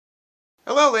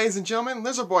Hello, ladies and gentlemen,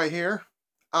 Lizard Boy here.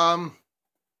 Um,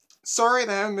 Sorry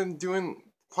that I haven't been doing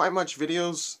quite much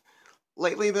videos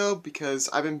lately though, because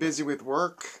I've been busy with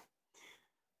work.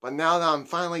 But now that I'm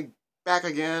finally back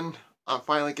again, I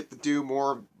finally get to do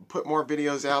more, put more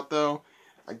videos out though.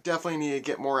 I definitely need to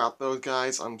get more out though,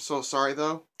 guys. I'm so sorry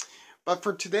though. But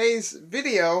for today's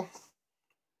video,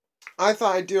 I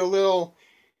thought I'd do a little,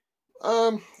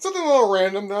 something a little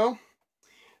random though.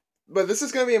 But this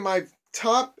is gonna be my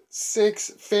top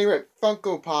 6 favorite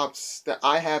Funko Pops that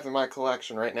I have in my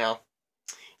collection right now.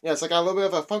 Yes, I got a little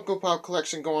bit of a Funko Pop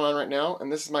collection going on right now,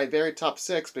 and this is my very top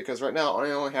 6 because right now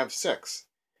I only have 6.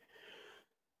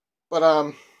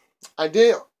 But I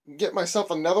did get myself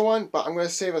another one, but I'm gonna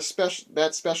save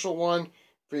that special one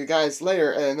for you guys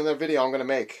later in another video I'm gonna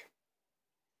make.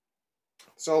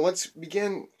 So let's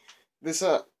begin this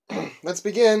let's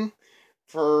begin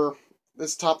for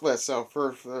this top list. So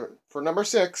for number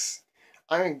 6,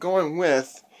 I'm going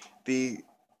with the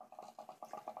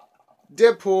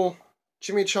Deadpool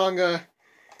Chimichanga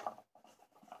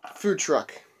food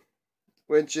truck,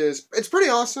 which is, it's pretty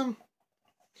awesome.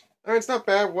 I mean, it's not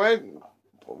bad. Why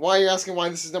are you asking why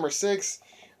this is number 6?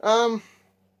 I mean,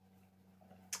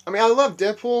 I love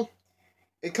Deadpool.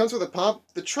 It comes with a pop.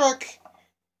 The truck,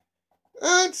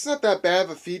 it's not that bad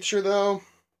of a feature though.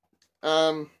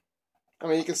 I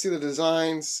mean, you can see the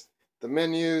designs, the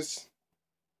menus,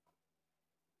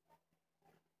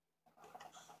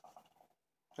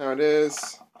 how it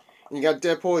is. And you got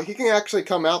Deadpool. He can actually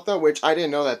come out though, which I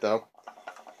didn't know that though.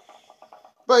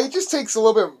 But it just takes a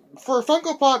little bit for a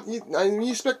Funko Pop. I mean,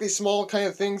 you expect these small kind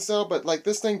of things though, but like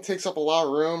this thing takes up a lot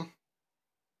of room.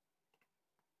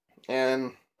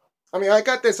 And I mean, I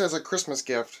got this as a Christmas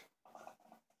gift,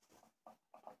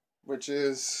 which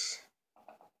is,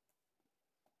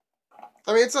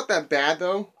 I mean, it's not that bad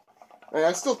though. I mean,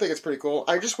 I still think it's pretty cool.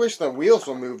 I just wish the wheels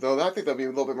would move though. I think that'd be a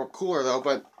little bit more cooler though,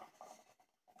 but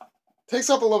takes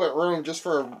up a little bit of room just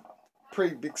for a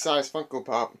pretty big size Funko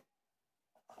Pop.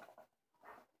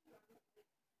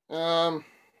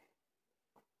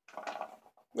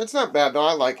 It's not bad though.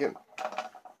 I like it.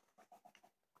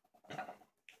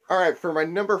 Alright, for my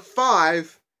number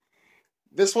 5,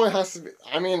 this one has to be,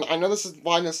 I mean, I know this is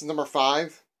why this is number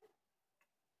 5,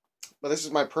 but this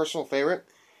is my personal favorite.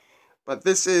 But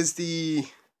this is the,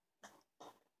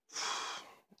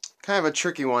 kind of a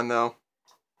tricky one though.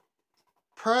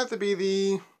 Probably have to be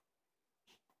the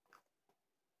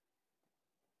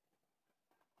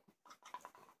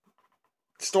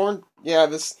Storm, yeah,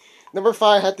 this, number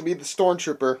 5 had to be the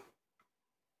Stormtrooper.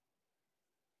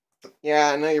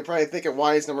 Yeah, I know you're probably thinking,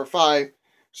 why is number 5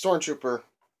 Stormtrooper?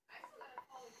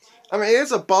 I mean, it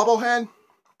is a bobblehead.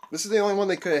 This is the only one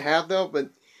they could have, though, but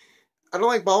I don't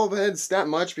like bobbleheads that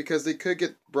much because they could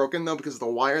get broken, though, because of the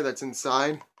wire that's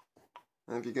inside.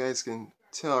 I don't know if you guys can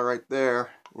tell right there.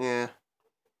 Yeah.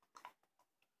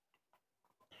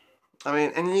 I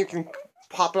mean, and you can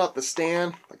pop it off the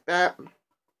stand like that,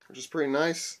 which is pretty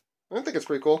nice. I think it's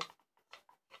pretty cool.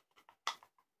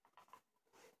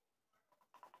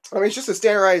 I mean, it's just a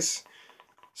standardized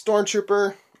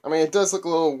Stormtrooper. I mean, it does look a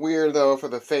little weird, though, for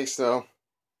the face, though.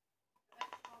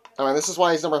 I mean, this is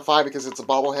why he's number 5, because it's a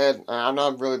bobblehead. I'm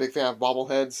not a really big fan of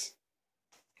bobbleheads.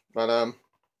 But,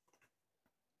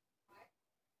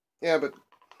 yeah, but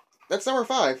that's number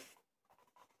 5.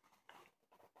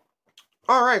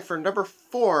 Alright, for number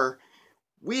 4,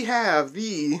 we have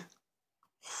the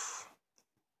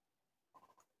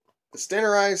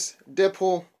standardized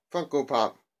Deadpool Funko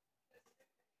Pop.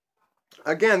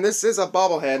 Again, this is a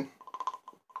bobblehead,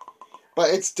 but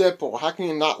it's Deadpool. How can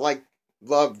you not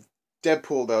love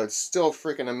Deadpool though? It's still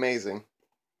freaking amazing.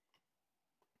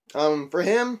 For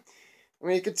him, I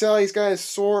mean, you can tell he's got his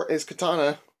sword, his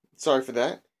katana. Sorry for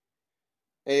that.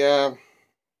 I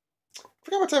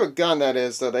forgot what type of gun that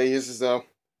is though that he uses though.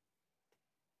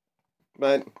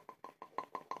 But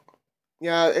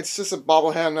yeah, it's just a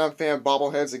bobblehead. I'm not a fan of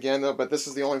bobbleheads again though, but this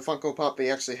is the only Funko Pop they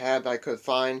actually had that I could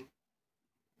find.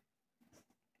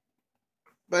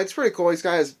 But it's pretty cool. He's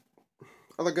got his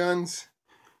other guns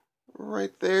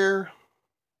right there.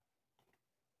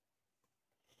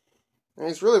 And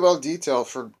he's really well detailed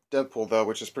for Deadpool though,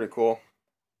 which is pretty cool.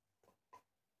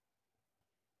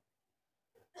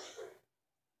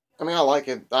 I mean, I like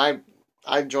it. I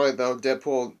enjoy it though.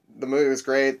 Deadpool, the movie was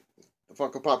great. The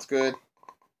Funko Pop's good.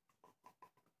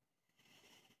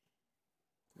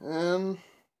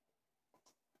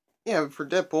 Yeah, for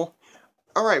Deadpool.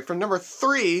 Alright, for number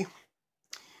 3,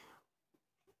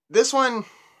 this one,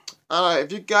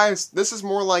 if you guys, this is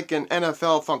more like an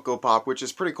NFL Funko Pop, which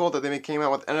is pretty cool that they came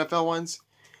out with NFL ones.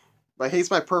 But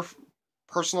he's my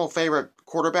personal favorite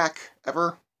quarterback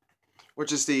ever,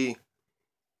 which is the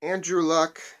Andrew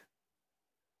Luck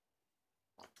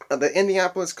of the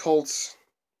Indianapolis Colts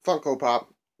Funko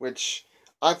Pop, which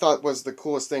I thought was the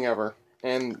coolest thing ever.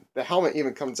 And the helmet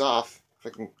even comes off, if I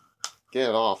can get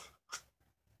it off.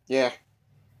 Yeah.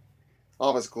 All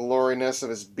of his gloriness of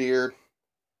his beard.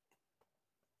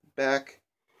 Back.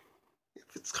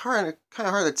 It's kind of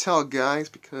hard to tell, guys,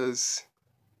 because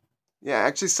yeah, it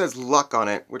actually says Luck on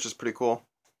it, which is pretty cool.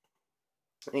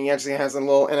 And he actually has a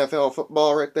little NFL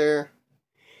football right there.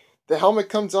 The helmet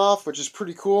comes off, which is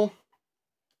pretty cool.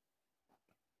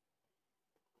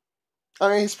 I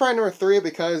mean, he's probably number 3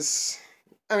 because,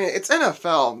 I mean, it's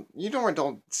NFL. You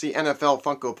don't see NFL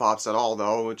Funko Pops at all,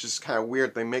 though, which is kind of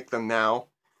weird they make them now.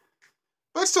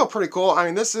 But it's still pretty cool. I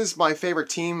mean, this is my favorite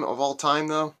team of all time,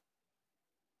 though.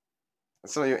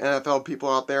 Some of you NFL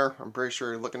people out there, I'm pretty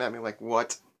sure you're looking at me like,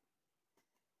 what?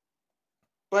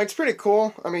 But it's pretty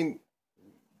cool. I mean,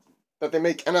 that they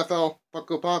make NFL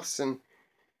Funko Pops, and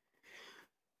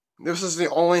this is the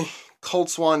only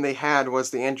Colts one they had was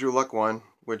the Andrew Luck one,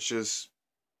 which is,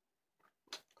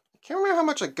 I can't remember how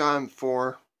much I got him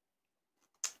for.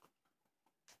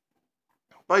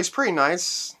 But he's pretty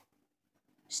nice.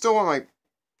 Still one of my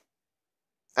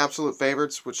absolute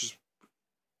favorites, which is,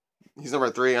 he's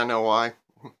number 3, I know why.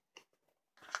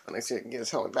 Let me see if I can get his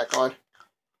helmet back on.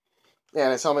 Yeah,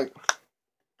 and his helmet,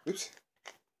 oops.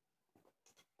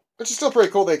 Which is still pretty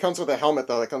cool that it comes with a helmet,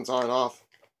 though, that comes on and off.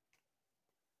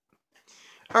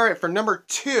 Alright, for number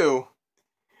 2,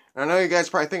 I know you guys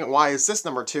are probably thinking, why is this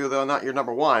number 2, though, not your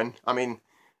number 1? I mean,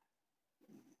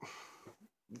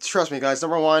 trust me, guys,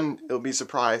 number 1, it'll be a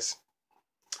surprise.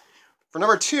 For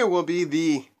number 2 will be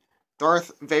the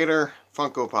Darth Vader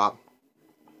Funko Pop.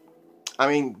 I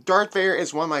mean, Darth Vader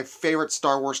is one of my favorite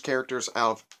Star Wars characters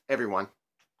out of everyone.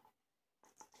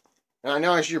 And I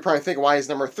know you're probably thinking, why is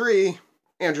number 3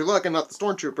 Andrew Luck and not the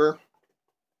Stormtrooper?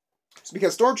 It's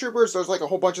because Stormtroopers, there's like a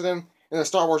whole bunch of them in the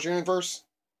Star Wars universe.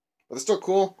 But it's still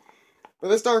cool. But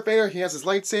this Darth Vader, he has his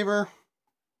lightsaber.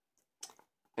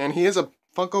 And he is a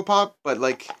Funko Pop, but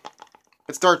like,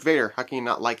 it's Darth Vader. How can you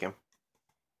not like him?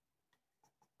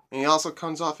 And he also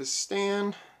comes off his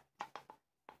stand.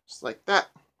 Just like that.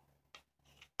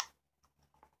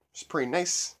 It's pretty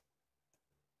nice.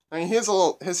 I mean,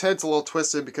 his head's a little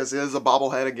twisted because it is a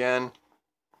bobblehead again.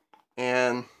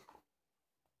 And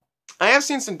I have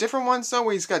seen some different ones, though,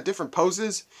 where he's got different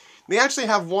poses. They actually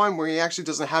have one where he actually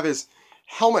doesn't have his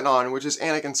helmet on, which is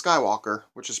Anakin Skywalker,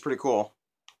 which is pretty cool.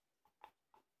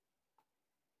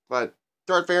 But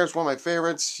Darth Vader is one of my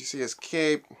favorites. You see his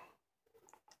cape.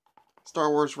 Star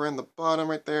Wars right on the bottom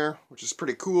right there, which is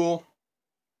pretty cool.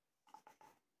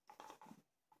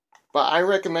 But I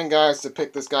recommend, guys, to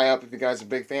pick this guy up if you guys are a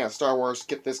big fan of Star Wars.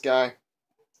 Get this guy.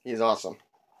 He's awesome.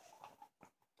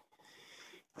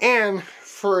 And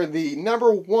for the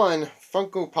number 1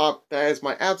 Funko Pop that is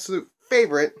my absolute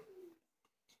favorite,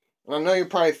 and I know you're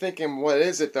probably thinking, what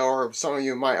is it, though? Or some of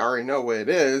you might already know what it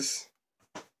is.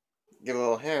 Give a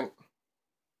little hint.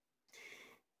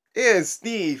 Is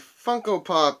the Funko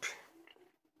Pop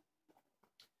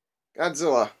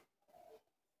Godzilla.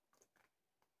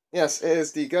 Yes, it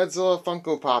is the Godzilla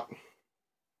Funko Pop,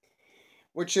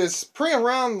 which is pretty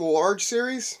around the large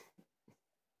series.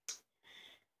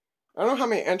 I don't know how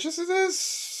many inches it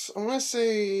is. I'm going to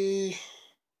say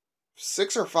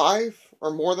 6 or 5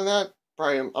 or more than that.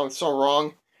 Probably, I'm so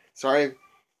wrong. Sorry.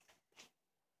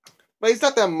 But he's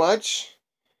not that much.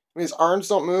 I mean, his arms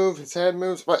don't move, his head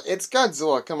moves, but it's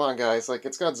Godzilla. Come on, guys. Like,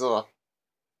 it's Godzilla.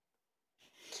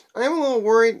 I am a little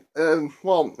worried.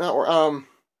 Well, not worried.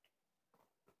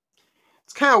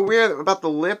 It's kind of weird about the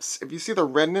lips. If you see the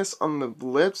redness on the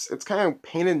lips, it's kind of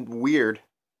painted weird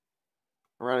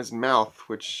around his mouth,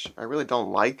 which I really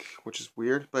don't like, which is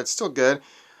weird, but it's still good.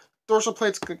 Dorsal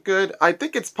plate's good. I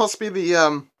think it's supposed to be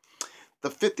the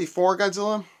 54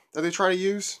 Godzilla that they try to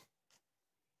use,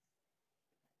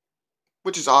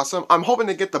 which is awesome. I'm hoping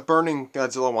to get the Burning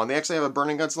Godzilla one. They actually have a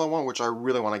Burning Godzilla one, which I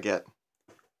really want to get.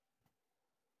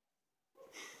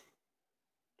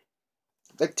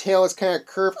 The tail is kind of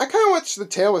curved. I kind of wish the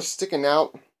tail was sticking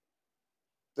out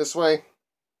this way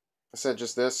instead of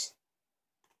just this.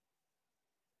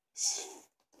 His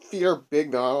feet are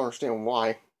big, though. I don't understand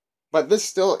why. But this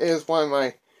still is one of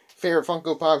my favorite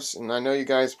Funko Pops, and I know you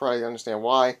guys probably understand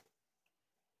why.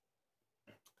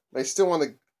 But I still want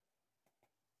to...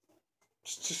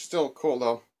 It's just still cool,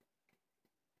 though.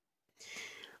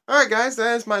 Alright, guys.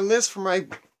 That is my list for my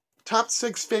top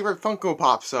 6 favorite Funko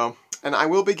Pops. So, and I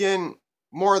will begin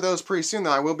more of those pretty soon,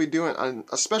 though. I will be doing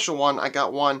a special one. I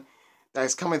got one that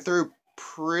is coming through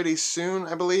pretty soon,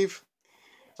 I believe.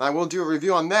 And I will do a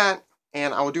review on that,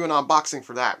 and I will do an unboxing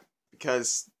for that,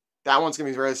 because that one's going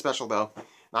to be very special, though.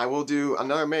 I will do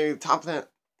another maybe top 10,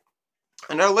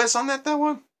 another list on that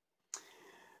one.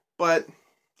 But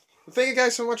thank you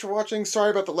guys so much for watching.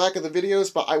 Sorry about the lack of the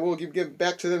videos, but I will get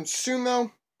back to them soon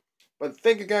though. But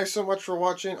thank you guys so much for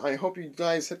watching. I hope you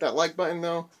guys hit that like button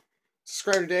though.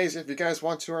 Subscribe today if you guys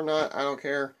want to or not. I don't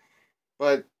care.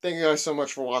 But thank you guys so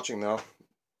much for watching though.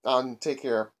 Take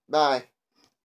care. Bye.